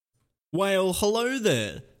Well, hello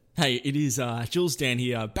there. Hey, it is Jules Dan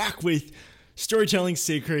here, back with Storytelling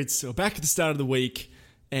Secrets, or back at the start of the week,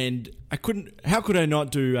 and how could I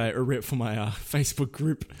not do a rip for my Facebook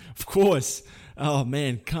group? Of course. Oh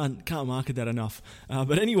man, can't market that enough.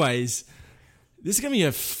 But anyways, this is going to be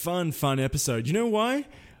a fun episode. You know why?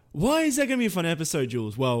 Why is that going to be a fun episode,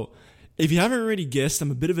 Jules? Well, if you haven't already guessed,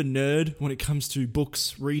 I'm a bit of a nerd when it comes to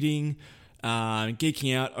books, reading,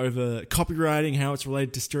 geeking out over copywriting, how it's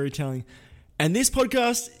related to storytelling. And this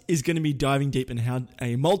podcast is going to be diving deep in how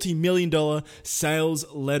a multi-million-dollar sales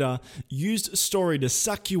letter used story to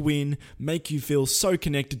suck you in, make you feel so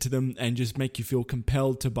connected to them, and just make you feel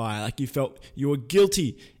compelled to buy. Like you felt you were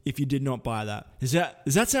guilty if you did not buy that. Does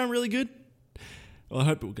that sound really good? Well, I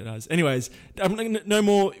hope it does. Anyways, no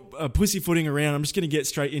more pussyfooting around. I'm just going to get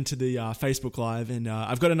straight into the Facebook Live, and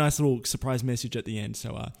I've got a nice little surprise message at the end,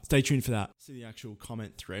 so stay tuned for that. See the actual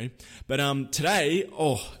comment thread. But today's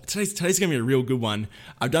going to be a real good one.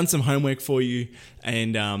 I've done some homework for you,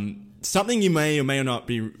 and something you may or may not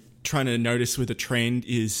be trying to notice with a trend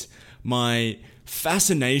is my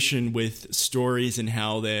fascination with stories and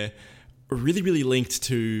how they're really, really linked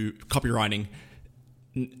to copywriting.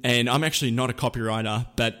 And I'm actually not a copywriter,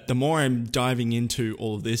 but the more I'm diving into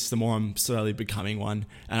all of this, the more I'm slowly becoming one.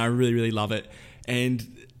 And I really, really love it.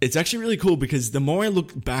 And it's actually really cool because the more I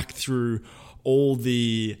look back through all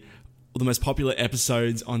the most popular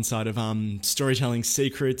episodes on side of Storytelling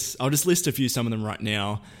Secrets, I'll just list some of them right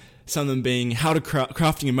now. Some of them being how to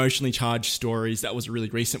crafting emotionally charged stories. That was a really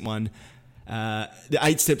recent one. The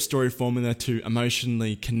 8-step story formula to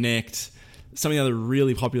emotionally connect. Some of the other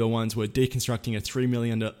really popular ones were deconstructing a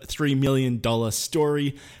 $3 million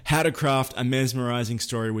story, how to craft a mesmerizing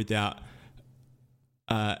story without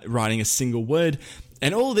writing a single word.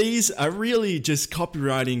 And all these are really just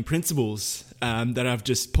copywriting principles that I've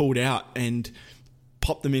just pulled out and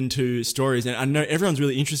popped them into stories. And I know everyone's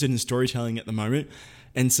really interested in storytelling at the moment.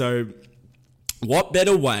 And so what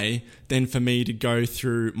better way than for me to go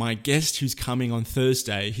through my guest who's coming on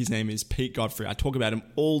Thursday? His name is Pete Godfrey. I talk about him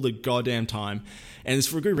all the goddamn time. And it's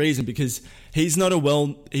for a good reason because he doesn't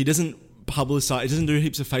publicize, he doesn't do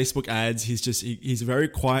heaps of Facebook ads. He's a very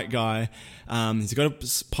quiet guy. He's got a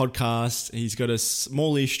podcast. He's got a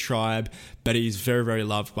smallish tribe, but he's very, very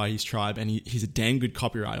loved by his tribe. And he's a damn good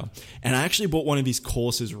copywriter. And I actually bought one of his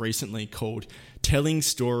courses recently called Telling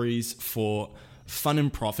Stories for Fun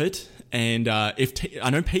and Profit. And I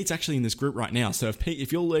know Pete's actually in this group right now, so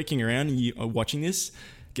if you're lurking around and you are watching this,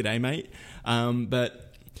 g'day mate.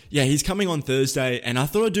 But yeah, he's coming on Thursday, and I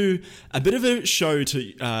thought I'd do a bit of a show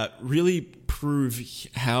to really prove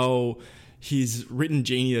how his written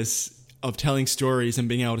genius of telling stories and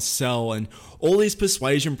being able to sell and all these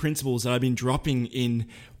persuasion principles that I've been dropping in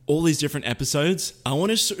all these different episodes. I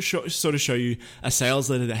want to sort of show you a sales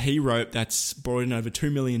letter that he wrote that's brought in over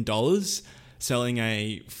 $2 million, selling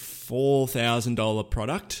a $4,000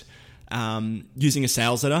 product using a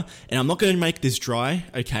sales letter. And I'm not going to make this dry,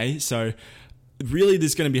 okay? So really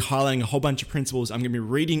there's going to be highlighting a whole bunch of principles. I'm going to be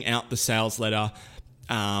reading out the sales letter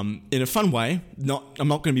in a fun way. I'm not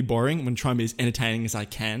going to be boring. I'm going to try and be as entertaining as I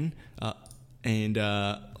can.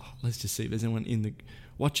 Let's just see if there's anyone in the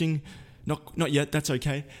watching. Not yet, that's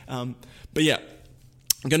okay. But yeah,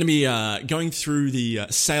 I'm going to be going through the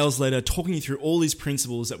sales letter, talking you through all these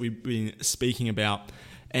principles that we've been speaking about.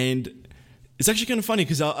 And it's actually kind of funny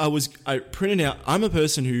because I printed out, I'm a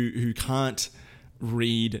person who can't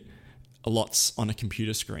read lots on a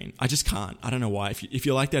computer screen. I just can't. I don't know why. If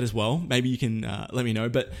you're like that as well, maybe you can let me know.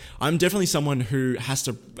 But I'm definitely someone who has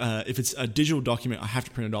to, if it's a digital document, I have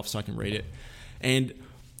to print it off so I can read it. And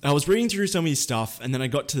I was reading through some of his stuff, and then I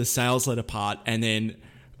got to the sales letter part, and then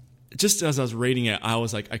just as I was reading it, I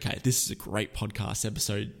was like, okay, this is a great podcast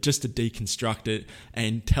episode just to deconstruct it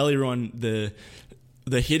and tell everyone the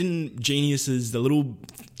hidden geniuses, the little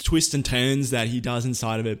twists and turns that he does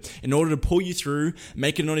inside of it in order to pull you through,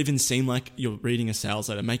 make it not even seem like you're reading a sales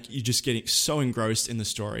letter, make you just getting so engrossed in the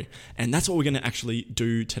story. And that's what we're going to actually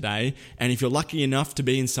do today. And if you're lucky enough to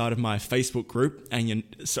be inside of my Facebook group,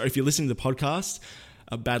 so if you're listening to the podcast,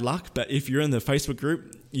 bad luck. But if you're in the Facebook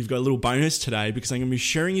group, you've got a little bonus today because I'm going to be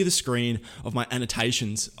sharing you the screen of my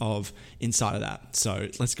annotations of inside of that. So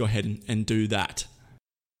let's go ahead and do that.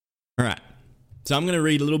 All right. So I'm going to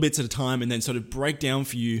read little bits at a time and then sort of break down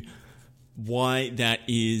for you why that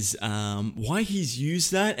is, why he's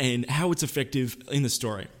used that and how it's effective in the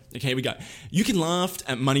story. Okay, here we go. You can laugh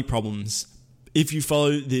at money problems if you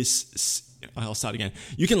follow this. I'll start again.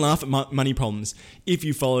 You can laugh at money problems if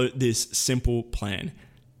you follow this simple plan.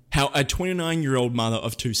 How a 29-year-old mother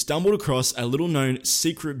of two stumbled across a little-known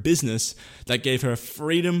secret business that gave her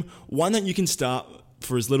freedom, one that you can start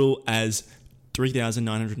for as little as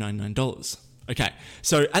 $3,999. Okay,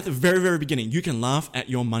 so at the very, very beginning, you can laugh at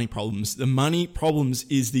your money problems. The money problems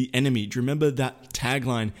is the enemy. Do you remember that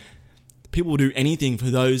tagline? People will do anything for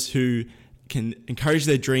those who can encourage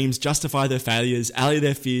their dreams, justify their failures, allay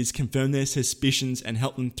their fears, confirm their suspicions, and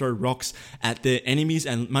help them throw rocks at their enemies.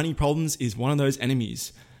 And money problems is one of those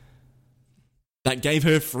enemies that gave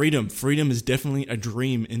her freedom. Freedom is definitely a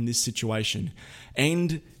dream in this situation.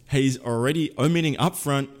 And he's already omitting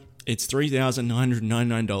upfront, it's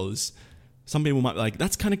 $3,999. Some people might be like,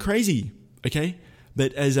 that's kind of crazy, okay?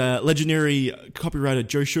 But as a legendary copywriter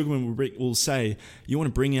Joe Sugarman will say, you want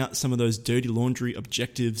to bring out some of those dirty laundry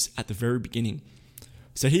objectives at the very beginning.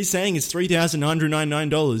 So he's saying it's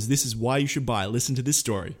 $3,999. This is why you should buy. Listen to this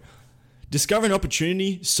story. Discover an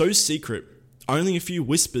opportunity so secret, only a few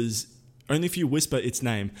whisper its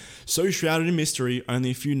name. So shrouded in mystery,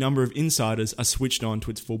 only a few number of insiders are switched on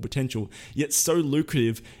to its full potential, yet so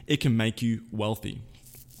lucrative it can make you wealthy.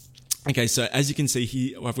 Okay, so as you can see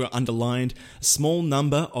here, I've got underlined, a small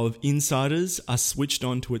number of insiders are switched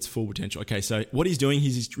on to its full potential. Okay, so what he's doing,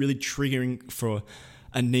 he's really triggering for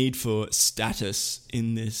a need for status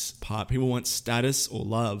in this part. People want status or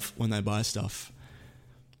love when they buy stuff.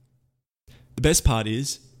 The best part,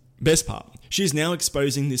 she is now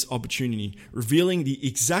exposing this opportunity, revealing the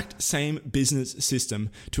exact same business system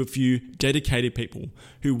to a few dedicated people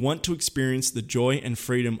who want to experience the joy and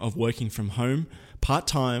freedom of working from home,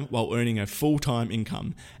 part-time, while earning a full-time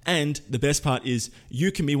income. And the best part is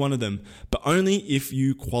you can be one of them, but only if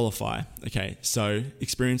you qualify. Okay, so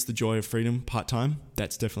experience the joy of freedom part-time.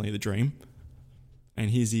 That's definitely the dream.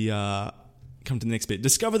 And here's the, come to the next bit.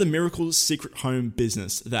 Discover the miracle secret home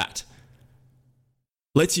business that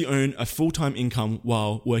lets you earn a full-time income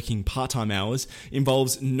while working part-time hours,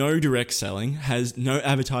 involves no direct selling, has no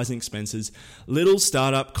advertising expenses, little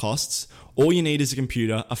startup costs. All you need is a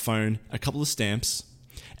computer, a phone, a couple of stamps,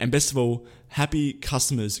 and best of all, happy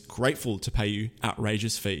customers grateful to pay you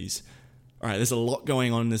outrageous fees. All right, there's a lot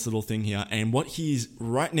going on in this little thing here, and what he's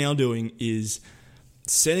right now doing is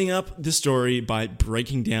setting up the story by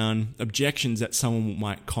breaking down objections that someone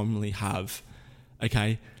might commonly have.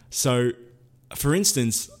 Okay, so for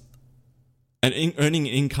instance, earning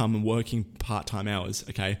income and working part-time hours,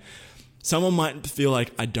 okay? Someone might feel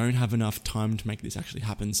like, I don't have enough time to make this actually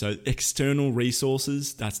happen. So external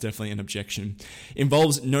resources, that's definitely an objection.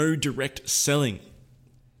 Involves no direct selling.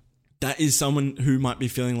 That is someone who might be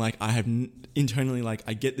feeling like I have internally, like,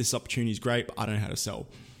 I get this opportunity is great, but I don't know how to sell.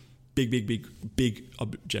 Big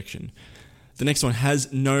objection. The next one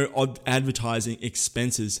has no advertising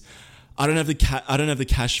expenses. I don't have the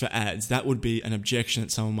cash for ads. That would be an objection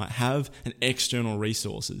that someone might have, and external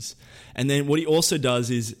resources. And then what he also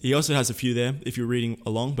does is, he also has a few there if you're reading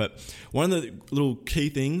along, but one of the little key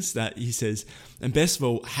things that he says, and best of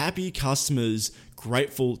all, happy customers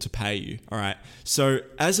grateful to pay you. All right. So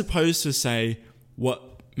as opposed to say what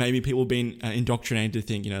maybe people have been indoctrinated to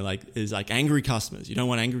think, like is like angry customers. You don't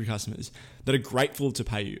want angry customers that are grateful to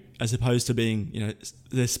pay you, as opposed to being,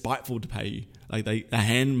 they're spiteful to pay you. Like they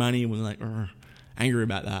hand money and we're like, angry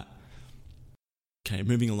about that. Okay,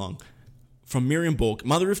 moving along. From Miriam Borg,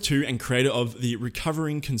 mother of two and creator of the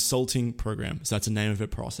Recovering Consulting Program. So that's the name of her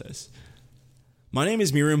process. My name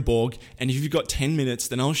is Miriam Borg, and if you've got 10 minutes,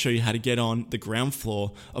 then I'll show you how to get on the ground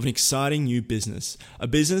floor of an exciting new business. A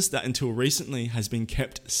business that until recently has been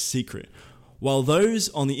kept secret. While those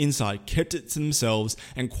on the inside kept it to themselves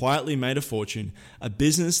and quietly made a fortune, a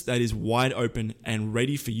business that is wide open and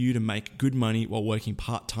ready for you to make good money while working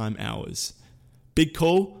part-time hours. Big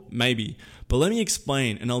call? Maybe. But let me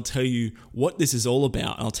explain and I'll tell you what this is all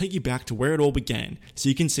about, and I'll take you back to where it all began so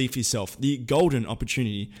you can see for yourself the golden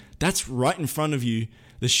opportunity that's right in front of you,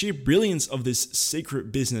 the sheer brilliance of this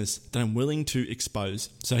secret business that I'm willing to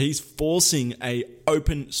expose. So he's forcing an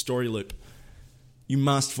open story loop. You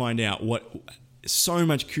must find out what so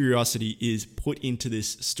much curiosity is put into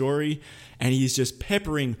this story, and he's just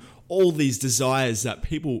peppering all these desires that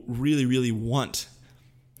people really, really want.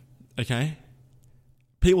 Okay?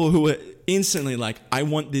 People who are instantly like, I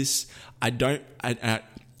want this,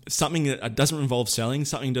 something that doesn't involve selling,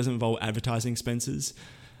 something that doesn't involve advertising expenses.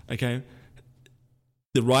 Okay?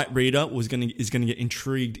 The right reader is going to get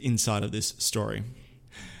intrigued inside of this story.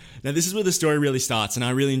 Now, this is where the story really starts, and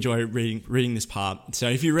I really enjoy reading this part. So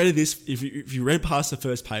if you read this, if you read past the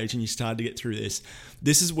first page and you started to get through this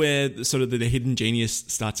is where the hidden genius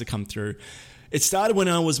starts to come through. It started when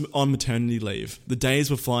I was on maternity leave. The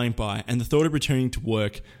days were flying by, and the thought of returning to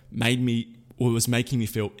work was making me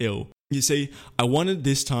feel ill. You see, I wanted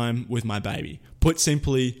this time with my baby. Put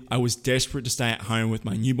simply, I was desperate to stay at home with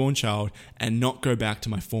my newborn child and not go back to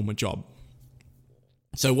my former job.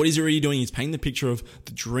 So what he's already doing is painting the picture of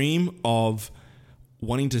the dream of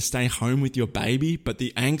wanting to stay home with your baby, but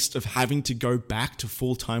the angst of having to go back to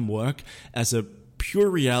full-time work as a pure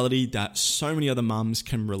reality that so many other mums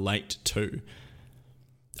can relate to.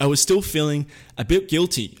 I was still feeling a bit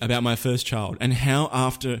guilty about my first child and how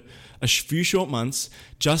after a few short months,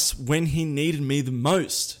 just when he needed me the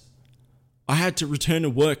most, I had to return to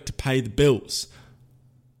work to pay the bills.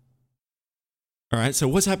 All right, so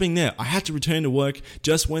what's happening there? I had to return to work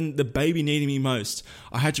just when the baby needed me most.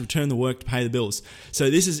 I had to return to work to pay the bills. So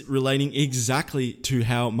this is relating exactly to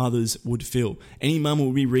how mothers would feel. Any mum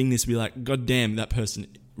will be reading this and be like, God damn, that person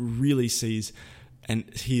really sees and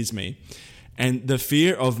hears me. And the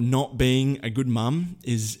fear of not being a good mum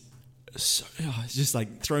is so, it's just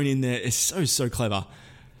like thrown in there. It's so clever.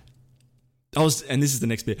 And this is the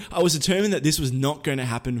next bit. I was determined that this was not going to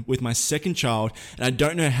happen with my second child, and I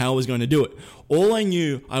don't know how I was going to do it. All I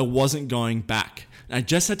knew, I wasn't going back. I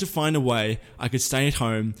just had to find a way I could stay at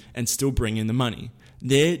home and still bring in the money.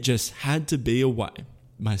 There just had to be a way.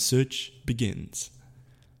 My search begins.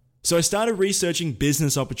 So I started researching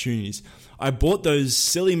business opportunities. I bought those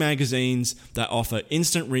silly magazines that offer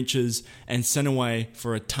instant riches and sent away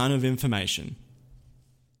for a ton of information.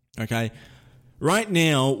 Okay? Right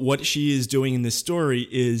now, what she is doing in this story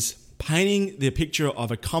is painting the picture of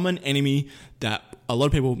a common enemy that a lot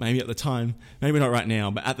of people, maybe at the time, maybe not right now,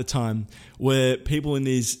 but at the time, were people in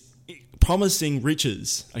these promising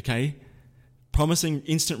riches, okay? Promising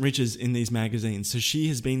instant riches in these magazines. So she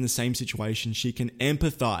has been in the same situation. She can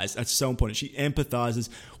empathize. That's so important. She empathizes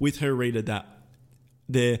with her reader that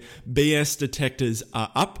their BS detectors are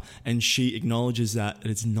up, and she acknowledges that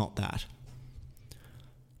it's not that.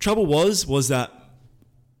 Trouble was that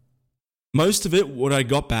most of it, what I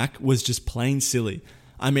got back, was just plain silly.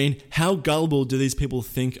 I mean, how gullible do these people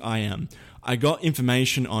think I am? I got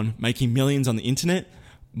information on making millions on the internet.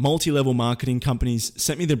 Multi-level marketing companies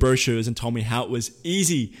sent me the brochures and told me how it was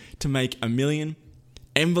easy to make $1 million.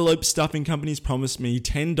 Envelope stuffing companies promised me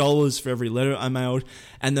 $10 for every letter I mailed.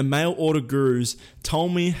 And the mail order gurus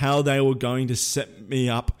told me how they were going to set me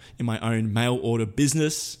up in my own mail order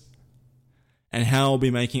business and how I'll be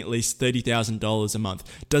making at least $30,000 a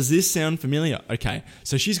month. Does this sound familiar? Okay,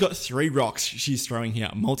 so she's got 3 rocks she's throwing here.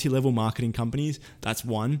 Multi-level marketing companies, that's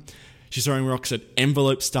 1. She's throwing rocks at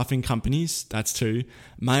envelope stuffing companies, that's 2.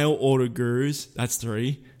 Mail order gurus, that's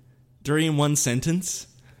 3. 3 in one sentence.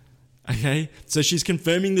 Okay, so she's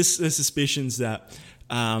confirming the suspicions that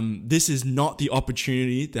this is not the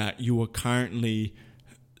opportunity that you are currently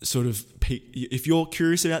sort of, if you're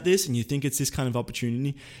curious about this and you think it's this kind of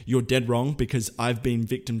opportunity, you're dead wrong, because I've been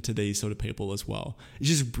victim to these sort of people as well. It's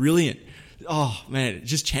just brilliant. Oh man,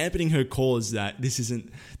 just championing her cause that this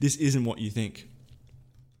isn't what you think.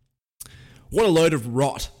 What a load of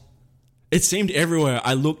rot. It seemed everywhere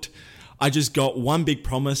I looked, I just got one big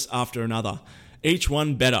promise after another, each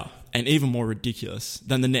one better and even more ridiculous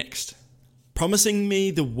than the next, promising me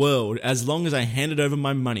the world as long as I handed over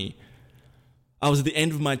my money. I was at the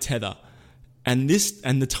end of my tether, and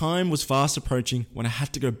the time was fast approaching when I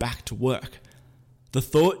had to go back to work. The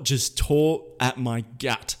thought just tore at my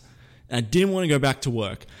gut. I didn't want to go back to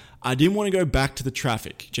work. I didn't want to go back to the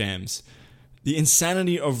traffic jams, the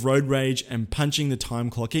insanity of road rage, and punching the time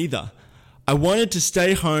clock either. I wanted to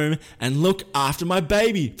stay home and look after my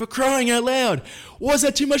baby, for crying out loud. Was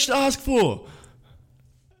that too much to ask for?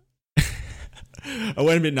 I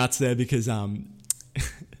went a bit nuts there because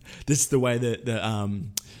this is the way that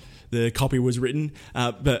the copy was written.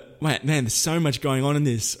 But man, there's so much going on in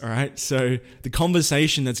this, all right? So the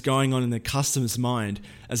conversation that's going on in the customer's mind,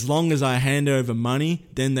 as long as I hand over money,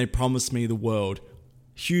 then they promise me the world.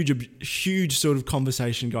 Huge sort of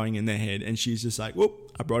conversation going in their head. And she's just like,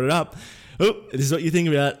 whoop, I brought it up. Oh, this is what you think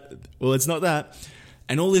about. Well, it's not that.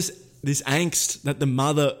 And all this angst that the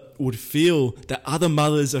mother would feel, that other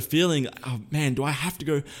mothers are feeling. Oh man, do I have to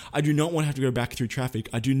go? I do not want to have to go back through traffic.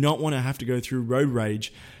 I do not want to have to go through road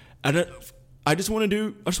rage. I just want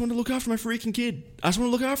to look after my freaking kid. I just want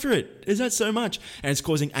to look after it. Is that so much? And it's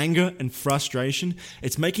causing anger and frustration.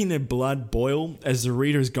 It's making their blood boil as the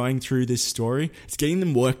reader is going through this story. It's getting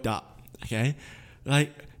them worked up. Okay,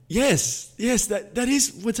 like yes, that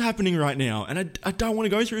is what's happening right now, and I don't want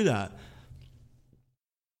to go through that.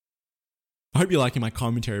 I hope you're liking my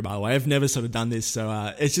commentary, by the way. I've never sort of done this,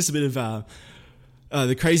 so it's just a bit of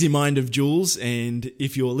the crazy mind of Jules. And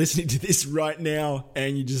if you're listening to this right now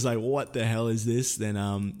and you're just like, what the hell is this? Then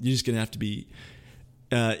you're just going to have to be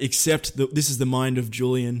accept that this is the mind of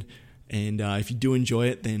Julian. And if you do enjoy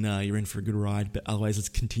it, then you're in for a good ride. But otherwise, let's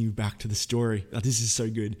continue back to the story. This is so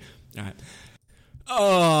good. All right.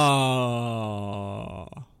 Oh,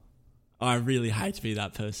 I really hate to be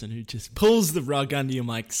that person who just pulls the rug under you. I'm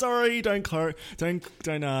like, sorry, don't close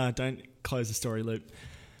the story loop.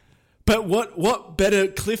 But what better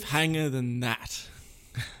cliffhanger than that?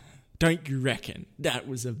 Don't you reckon? That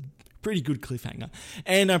was a pretty good cliffhanger.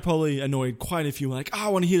 And I probably annoyed quite a few, like, I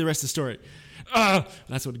want to hear the rest of the story.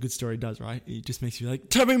 That's what a good story does, right? It just makes you like,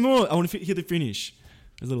 tell me more. I want to hear the finish.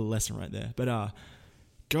 There's a little lesson right there. But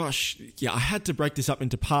gosh, yeah, I had to break this up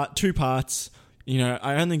into two parts. You know,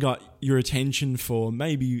 I only got your attention for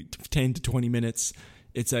maybe 10 to 20 minutes.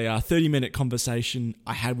 It's a 30-minute conversation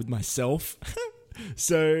I had with myself.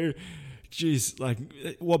 So, geez, like,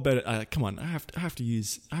 what better? Come on, I have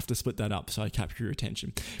to split that up so I capture your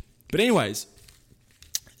attention. But anyways,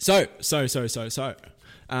 so,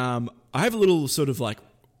 I have a little sort of like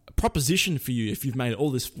proposition for you if you've made it all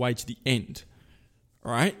this way to the end.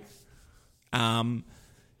 All right.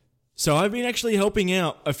 So I've been actually helping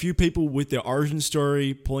out a few people with their origin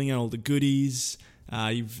story, pulling out all the goodies.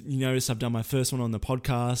 You noticed I've done my first one on the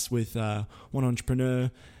podcast with one entrepreneur,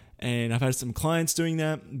 and I've had some clients doing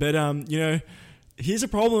that. But here's a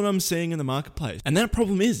problem I'm seeing in the marketplace, and that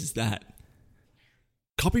problem is that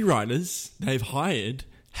copywriters they've hired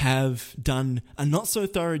have done a not so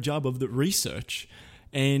thorough job of the research,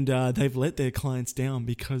 and they've let their clients down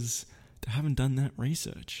because they haven't done that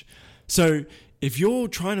research. So if you're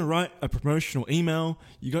trying to write a promotional email,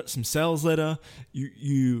 you got some sales letter,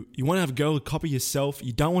 you want to have a go at copy yourself,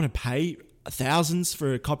 you don't want to pay thousands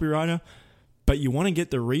for a copywriter, but you want to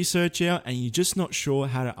get the research out and you're just not sure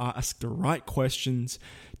how to ask the right questions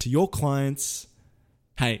to your clients,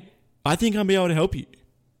 hey, I think I'll be able to help you.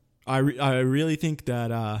 I really think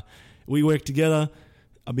that we work together.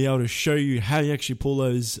 I'll be able to show you how you actually pull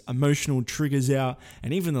those emotional triggers out,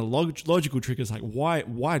 and even the logical triggers, like why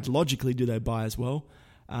logically do they buy as well.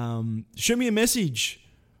 Shoot me a message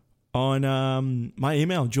on my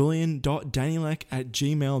email,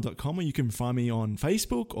 julian.danilak@gmail.com, or you can find me on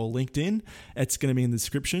Facebook or LinkedIn. It's going to be in the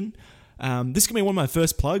description. This can be one of my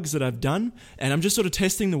first plugs that I've done, and I'm just sort of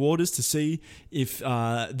testing the waters to see if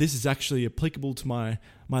this is actually applicable to my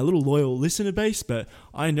little loyal listener base. But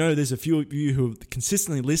I know there's a few of you who are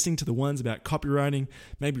consistently listening to the ones about copywriting.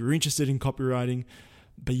 Maybe you're interested in copywriting,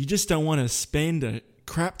 but you just don't want to spend a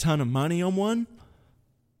crap ton of money on one,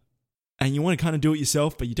 and you want to kind of do it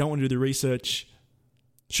yourself, but you don't want to do the research.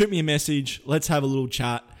 Shoot me a message. Let's have a little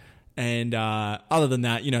chat. And other than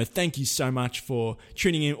that, thank you so much for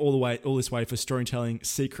tuning in all this way for Storytelling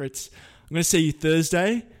Secrets. I'm going to see you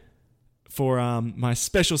Thursday for my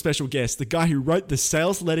special guest, the guy who wrote the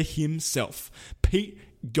sales letter himself, Pete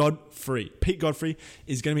Godfrey. Pete Godfrey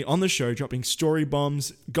is going to be on the show dropping story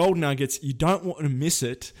bombs, gold nuggets. You don't want to miss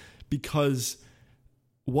it, because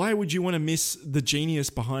why would you want to miss the genius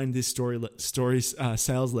behind this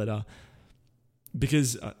sales letter?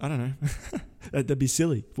 Because, I don't know, that'd be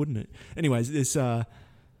silly, wouldn't it? Anyways, it's going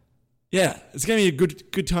to be a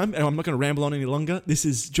good time, and I'm not going to ramble on any longer. This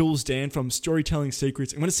is Jules Dan from Storytelling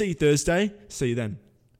Secrets. I'm going to see you Thursday. See you then.